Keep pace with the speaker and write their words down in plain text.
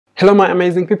Hello my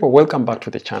amazing people, welcome back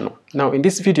to the channel. Now in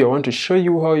this video I want to show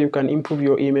you how you can improve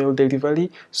your email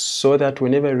delivery so that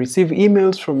whenever you receive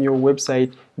emails from your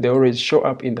website, they always show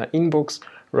up in the inbox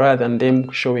rather than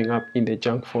them showing up in the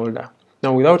junk folder.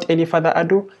 Now without any further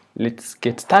ado, let's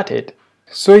get started.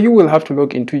 So you will have to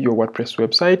log into your WordPress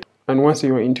website, and once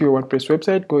you are into your WordPress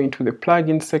website, go into the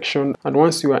plugins section, and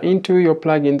once you are into your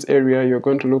plugins area, you're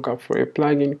going to look up for a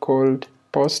plugin called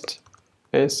Post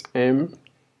SMTP.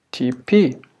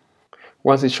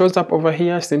 Once it shows up over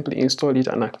here, simply install it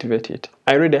and activate it.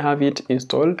 I already have it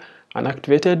installed and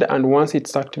activated, and once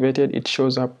it's activated, it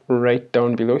shows up right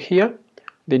down below here.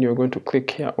 Then you're going to click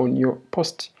here on your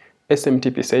Post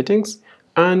SMTP settings,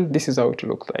 and this is how it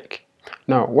looks like.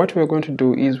 Now, what we're going to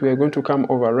do is we're going to come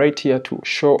over right here to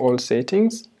Show All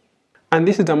Settings. And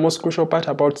this is the most crucial part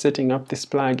about setting up this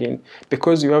plugin,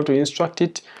 because you have to instruct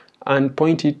it and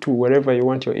point it to wherever you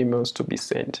want your emails to be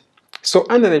sent. So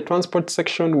under the transport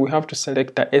section, we have to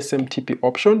select the SMTP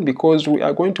option, because we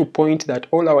are going to point that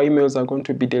all our emails are going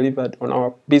to be delivered on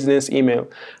our business email.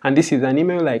 And this is an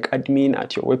email like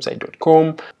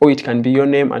admin@yourwebsite.com, or it can be your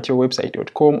name at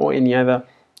yourwebsite.com, or any other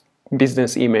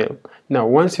business email. Now,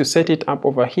 once you set it up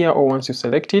over here, or once you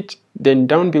select it, then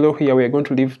down below here, we are going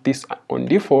to leave this on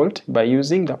default by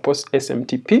using the Post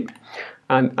SMTP.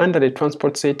 And under the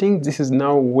transport settings, this is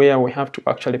now where we have to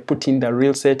actually put in the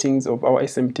real settings of our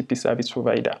SMTP service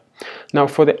provider. Now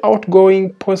for the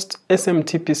outgoing Post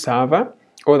SMTP server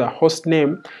or the host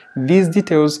name, these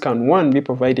details can, one, be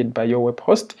provided by your web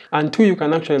host, and two, you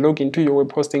can actually log into your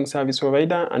web hosting service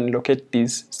provider and locate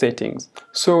these settings.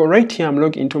 So right here, I'm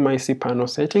logged into my cPanel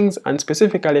settings, and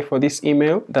specifically for this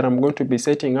email that I'm going to be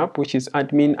setting up, which is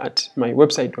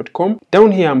admin@mywebsite.com,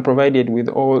 down here I'm provided with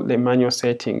all the manual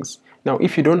settings. Now,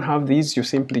 if you don't have these, you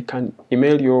simply can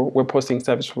email your web hosting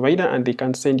service provider and they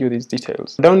can send you these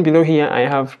details. Down below here, I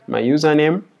have my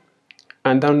username,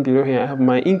 and down below here, I have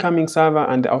my incoming server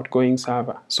and the outgoing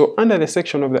server. So under the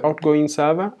section of the outgoing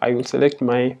server, I will select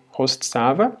my host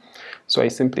server. So I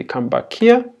simply come back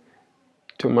here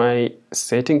to my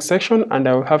settings section, and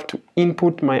I will have to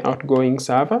input my outgoing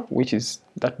server, which is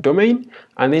that domain,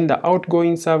 and then the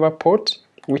outgoing server port,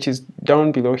 which is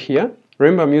down below here.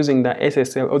 Remember, I'm using the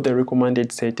SSL or the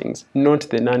recommended settings, not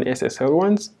the non-SSL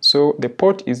ones. So the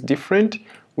port is different,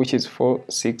 which is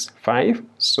 465.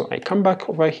 So I come back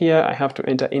over here, I have to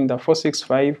enter in the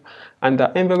 465 and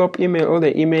the envelope email or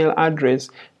the email address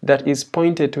that is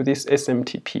pointed to this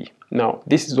SMTP. Now,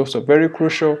 this is also very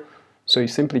crucial. So you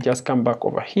simply just come back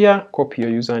over here, copy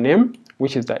your username,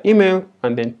 which is the email,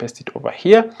 and then paste it over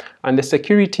here. And the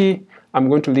security, I'm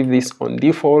going to leave this on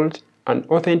default, and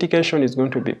authentication is going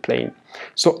to be plain.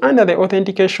 So under the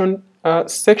authentication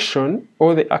section,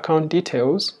 or the account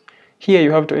details, here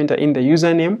you have to enter in the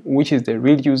username, which is the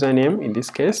real username in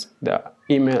this case, the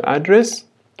email address,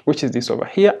 which is this over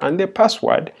here, and the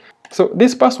password. So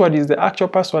this password is the actual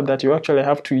password that you actually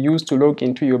have to use to log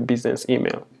into your business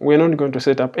email. We're not going to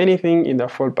set up anything in the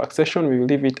fallback section. We will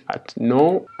leave it at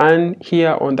no. And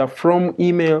here on the from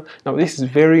email, now this is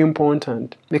very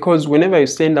important, because whenever you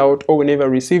send out or whenever you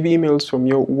receive emails from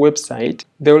your website,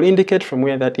 they will indicate from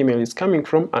where that email is coming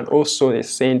from and also the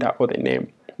sender or the name.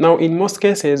 Now, in most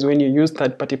cases, when you use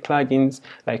third-party plugins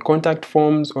like contact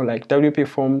forms or like WP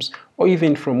forms, or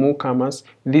even from WooCommerce,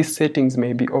 these settings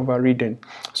may be overridden.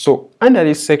 So under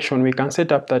this section, we can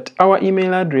set up that our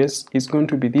email address is going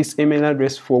to be this email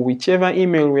address for whichever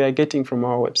email we are getting from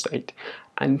our website.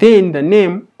 And then the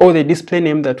name or the display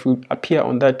name that will appear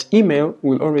on that email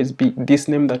will always be this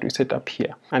name that we set up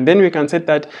here. And then we can set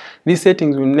that these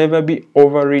settings will never be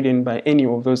overridden by any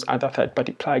of those other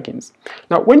third-party plugins.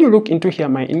 Now, when you look into here,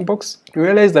 my inbox, you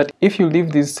realize that if you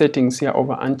leave these settings here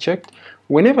over unchecked,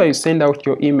 whenever you send out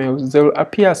your emails, they will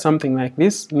appear something like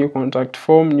this: new contact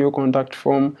form, new contact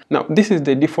form. Now, this is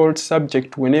the default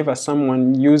subject whenever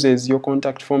someone uses your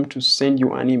contact form to send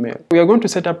you an email. We are going to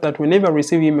set up that whenever we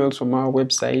receive emails from our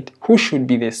website, who should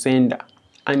be the sender?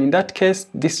 And in that case,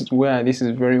 this is where this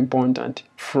is very important: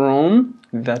 from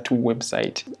that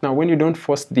website. Now, when you don't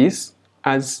force this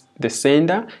as the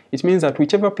sender, it means that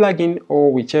whichever plugin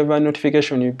or whichever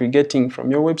notification you'll be getting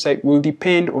from your website will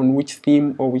depend on which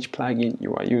theme or which plugin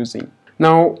you are using.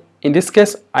 Now, in this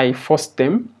case, I forced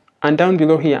them, and down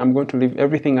below here, I'm going to leave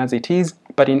everything as it is.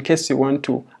 But in case you want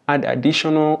to add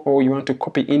additional, or you want to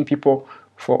copy in people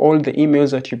for all the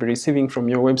emails that you'll be receiving from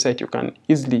your website, you can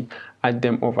easily add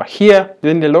them over here.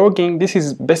 Then the logging, this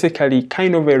is basically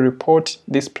kind of a report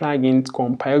this plugin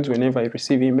compiles whenever you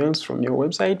receive emails from your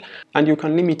website, and you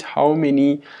can limit how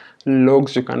many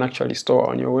logs you can actually store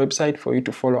on your website for you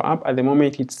to follow up. At the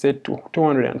moment, it's set to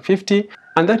 250,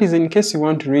 and that is in case you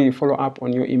want to really follow up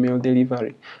on your email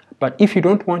delivery. But if you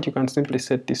don't want, you can simply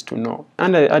set this to no.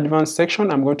 Under the advanced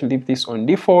section, I'm going to leave this on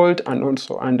default, and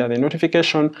also under the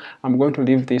notification, I'm going to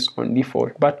leave this on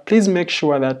default. But please make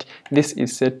sure that this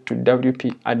is set to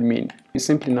WP admin. You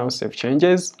simply now save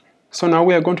changes. So now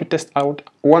we are going to test out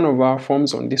one of our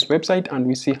forms on this website, and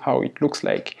we see how it looks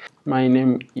like. My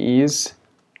name is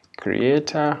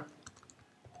Creator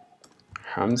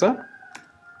Hamza,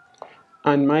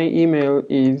 and my email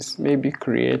is maybe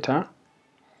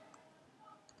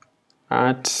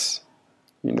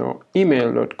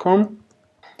creator@email.com,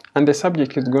 and the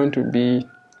subject is going to be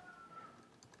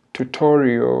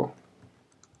tutorial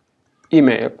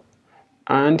email.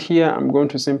 And here I'm going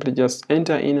to simply just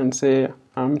enter in and say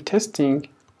I'm testing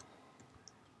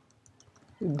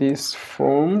this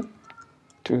form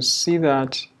to see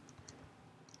that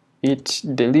it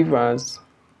delivers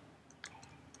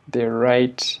the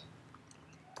right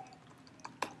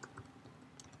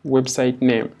website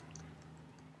name.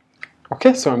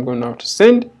 Okay, so I'm going now to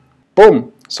send.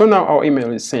 Boom! So now our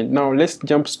email is sent. Now let's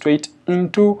jump straight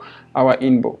into our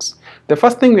inbox. The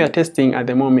first thing we are testing at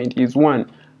the moment is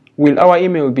 1. Will our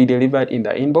email be delivered in the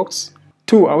inbox?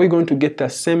 2. Are we going to get the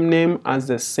same name as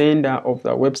the sender of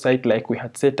the website like we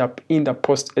had set up in the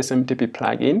post SMTP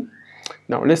plugin?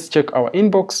 Now let's check our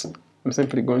inbox. I'm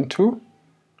simply going to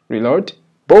reload.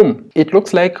 Boom! It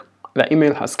looks like the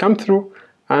email has come through,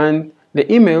 and the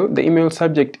email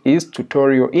subject is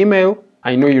tutorial email.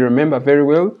 I know you remember very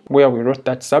well where we wrote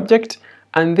that subject.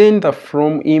 And then the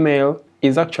from email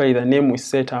is actually the name we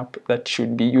set up that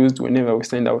should be used whenever we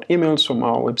send out emails from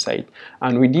our website.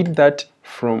 And we did that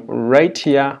from right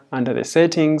here under the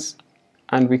settings,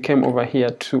 and we came over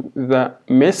here to the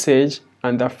message,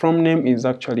 and the from name is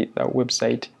actually the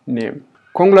website name.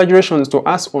 Congratulations to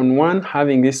us on 1,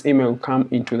 having this email come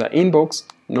into the inbox,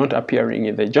 not appearing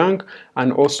in the junk,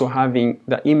 and also having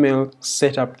the email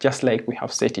set up just like we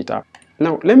have set it up.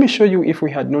 Now let me show you if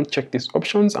we had not checked these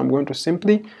options. I'm going to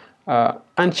simply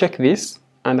uncheck this,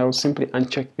 and I'll simply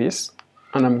uncheck this,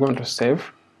 and I'm going to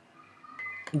save.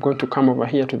 I'm going to come over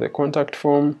here to the contact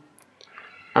form,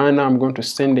 and I'm going to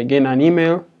send again an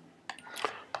email.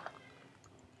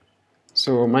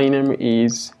 So my name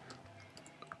is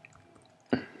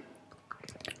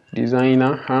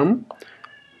Designer Ham.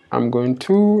 I'm going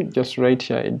to just write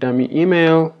here a dummy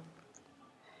email,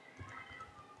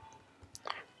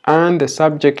 and the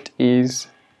subject is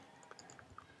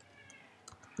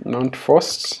not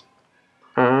forced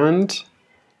and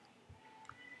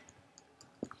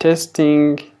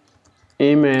testing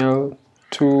email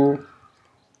to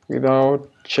without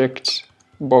checked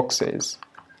boxes.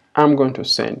 I'm going to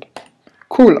send.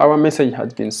 Cool, our message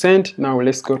has been sent. Now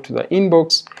let's go to the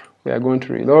inbox. We are going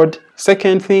to reload.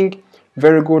 Second thing,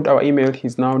 very good, our email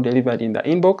is now delivered in the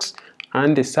inbox,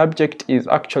 and the subject is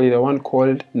actually the one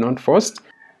called not forced.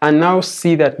 And now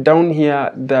see that down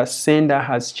here the sender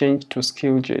has changed to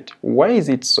Skilljet. Why is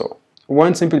it so?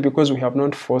 1, simply because we have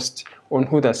not forced on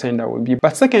who the sender will be.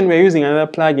 But second, we're using another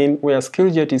plugin where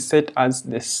Skilljet is set as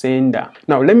the sender.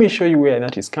 Now let me show you where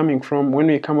that is coming from. When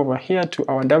we come over here to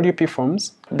our WP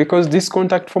forms, because this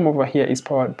contact form over here is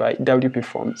powered by WP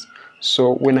forms.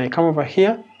 So when I come over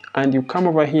here, and you come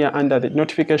over here under the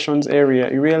notifications area,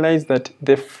 you realize that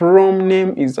the from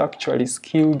name is actually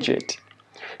Skilljet.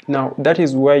 Now that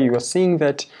is why you are seeing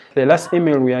that the last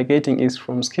email we are getting is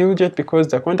from Skilljet, because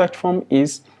the contact form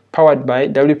is powered by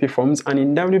WP forms, and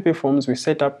in WP forms we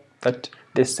set up that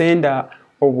the sender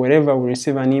or wherever we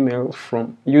receive an email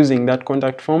from using that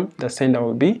contact form, the sender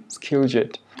will be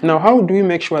Skilljet. Now how do we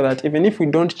make sure that even if we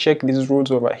don't check these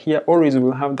rules over here, always we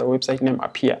will have the website name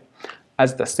appear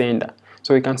as the sender?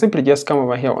 So we can simply just come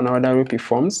over here on our WP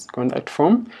forms contact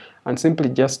form and simply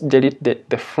just delete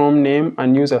the from name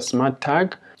and use a smart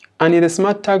tag. And in the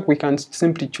smart tag, we can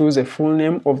simply choose a full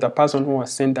name of the person who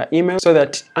has sent the email, so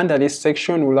that under this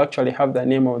section, we'll actually have the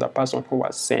name of the person who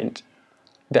has sent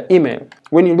the email.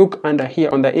 When you look under here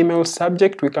on the email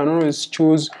subject, we can always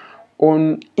choose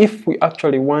on if we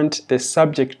actually want the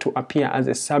subject to appear as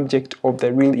a subject of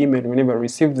the real email whenever we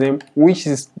receive them, which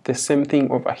is the same thing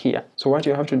over here. So what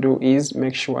you have to do is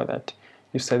make sure that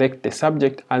you select the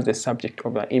subject as the subject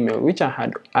of the email, which I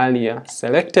had earlier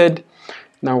selected.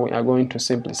 Now we are going to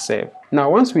simply save. Now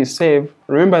once we save,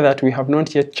 remember that we have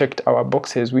not yet checked our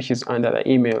boxes, which is under the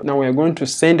email. Now we are going to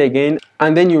send again,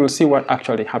 and then you will see what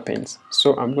actually happens.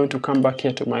 So I'm going to come back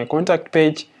here to my contact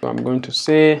page. So I'm going to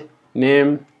say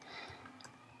name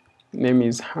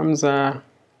is Hamza,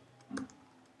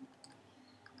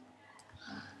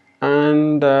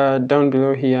 and down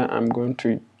below here I'm going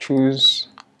to choose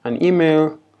an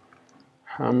email,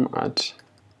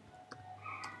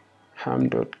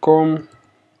 ham@ham.com,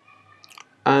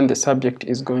 and the subject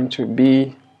is going to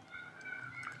be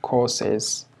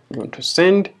courses. I'm going to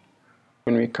send.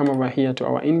 When we come over here to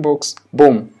our inbox,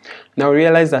 boom. Now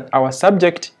realize that our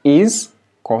subject is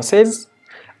courses,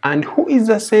 and who is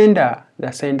the sender?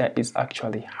 The sender is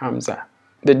actually Hamza.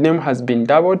 The name has been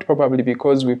doubled, probably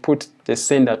because we put the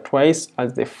sender twice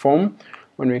as the form.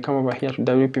 When we come over here to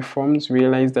WP Forms,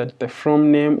 realize that the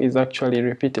from name is actually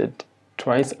repeated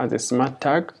twice as a smart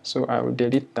tag, so I will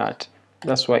delete that.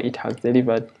 That's why it has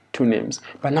delivered 2 names.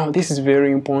 But now this is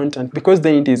very important, because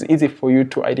then it is easy for you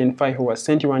to identify who has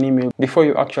sent you an email before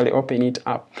you actually open it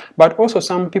up. But also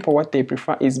some people, what they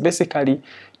prefer is basically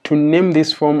to name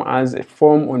this form as a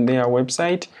form on their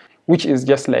website, which is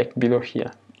just like below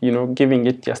here, you know, giving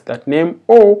it just that name.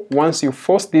 Or once you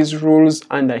force these rules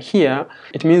under here,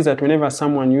 it means that whenever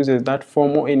someone uses that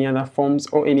form or any other forms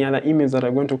or any other emails that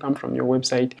are going to come from your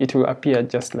website, it will appear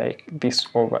just like this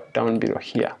over down below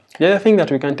here. The other thing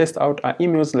that we can test out are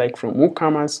emails like from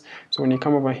WooCommerce. So when you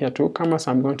come over here to WooCommerce,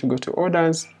 I'm going to go to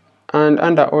orders, and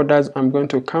under orders, I'm going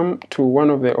to come to one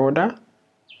of the order,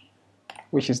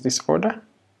 which is this order.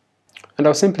 And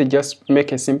I'll simply just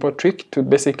make a simple trick to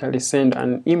basically send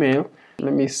an email.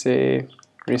 Let me say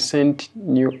resend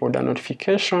new order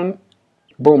notification.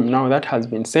 Boom, now that has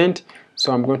been sent.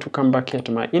 So I'm going to come back here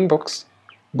to my inbox.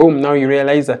 Boom, now you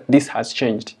realize that this has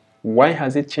changed. Why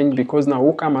has it changed? Because now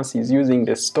WooCommerce is using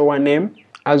the store name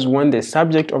as the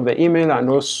subject of the email and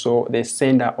also the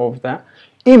sender of the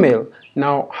email.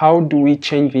 Now, how do we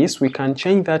change this? We can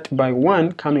change that by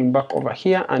coming back over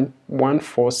here and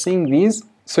forcing these.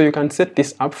 So you can set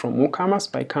this up from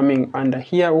WooCommerce by coming under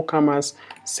here, WooCommerce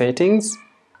settings,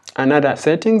 another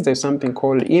settings, there's something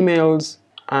called emails,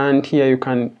 and here you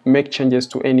can make changes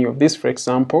to any of these. For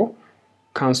example,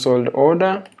 cancelled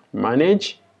order,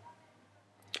 manage,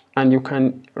 and you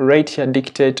can right here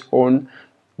dictate on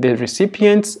the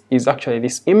recipients is actually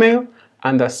this email,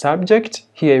 and the subject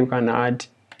here you can add,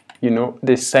 you know,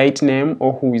 the site name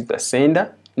or who is the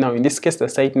sender. Now in this case the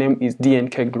site name is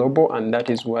DNK Global, and that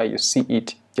is why you see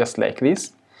it just like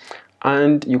this.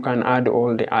 And you can add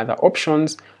all the other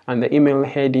options and the email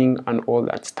heading and all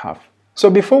that stuff. So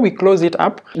before we close it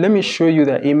up, let me show you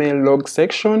the email log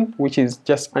section, which is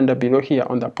just under below here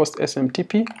on the post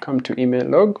SMTP. Come to email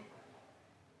log,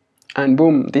 and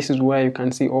boom, this is where you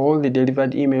can see all the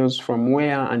delivered emails from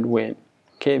where and when.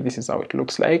 Okay, this is how it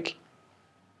looks like.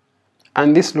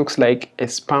 And this looks like a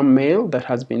spam mail that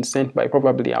has been sent by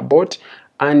probably a bot.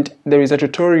 And there is a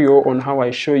tutorial on how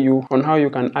I show you on how you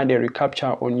can add a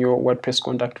reCAPTCHA on your WordPress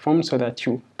contact form so that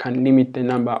you can limit the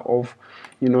number of,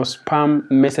 you know, spam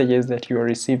messages that you are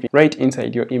receiving right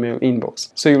inside your email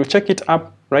inbox. So you'll check it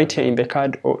up right here in the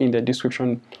card or in the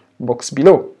description box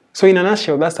below. So in a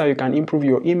nutshell, that's how you can improve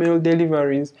your email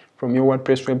deliveries from your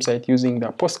WordPress website using the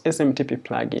Post SMTP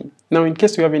plugin. Now, in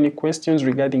case you have any questions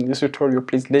regarding this tutorial,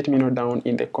 please let me know down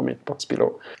in the comment box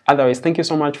below. Otherwise, thank you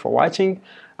so much for watching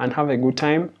and have a good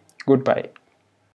time. Goodbye.